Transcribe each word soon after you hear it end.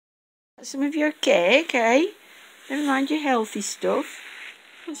Some of your cake, eh? Never mind your healthy stuff.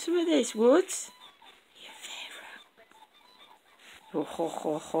 And some of this, Woods. Your favourite. Ho ho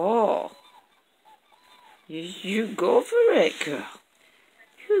ho ho. You go for it, girl.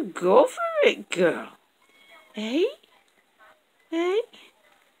 You go for it, girl. Eh? Eh?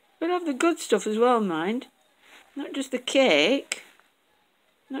 We'll have the good stuff as well, mind. Not just the cake.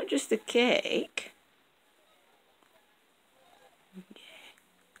 Not just the cake.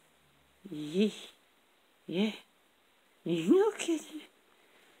 Yeah. Yeah. Look at you.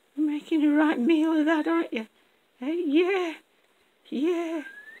 You're making a right meal of that, aren't you? Hey, yeah. Yeah.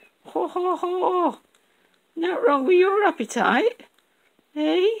 Ho ho ho. Not wrong with your appetite.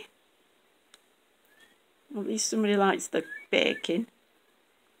 Hey? At least somebody likes the bacon.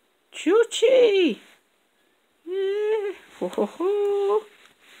 Choochie. Yeah. Ho ho ho.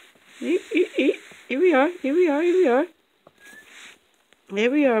 Eat, eat, eat. Here we are. Here we are. Here we are.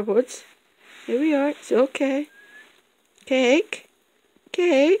 Here we are, Woods. Here we are. It's okay. Cake.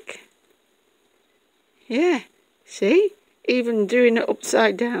 Cake. Yeah. See? Even doing it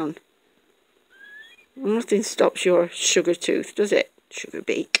upside down. Nothing stops your sugar tooth, does it? Sugar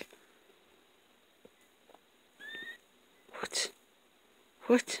beak. What?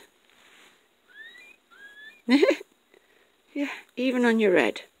 What? Yeah, even on your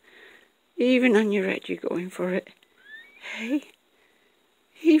head. Even on your head you're going for it. Hey?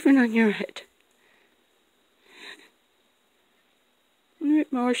 Even on your head. A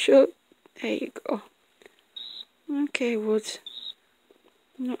bit more shut. There you go. Okay, Woods.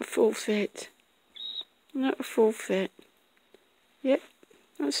 Not a full fit. Not a full fit. Yep.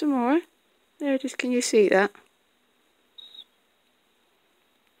 Not some more. There it is. Can you see that?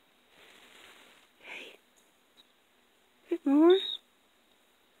 Hey. A bit more.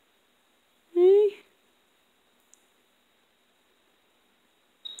 Hey.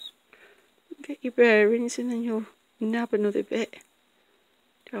 Get your bearings and then you'll nab another bit.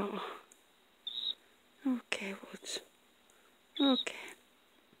 Oh. Okay, Woods. Okay.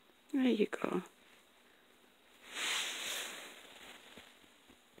 There you go.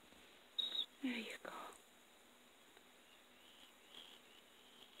 There you go.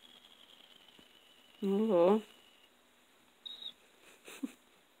 Hello.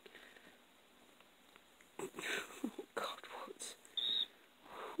 Oh God, Woods.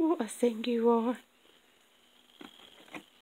 What a thing you are.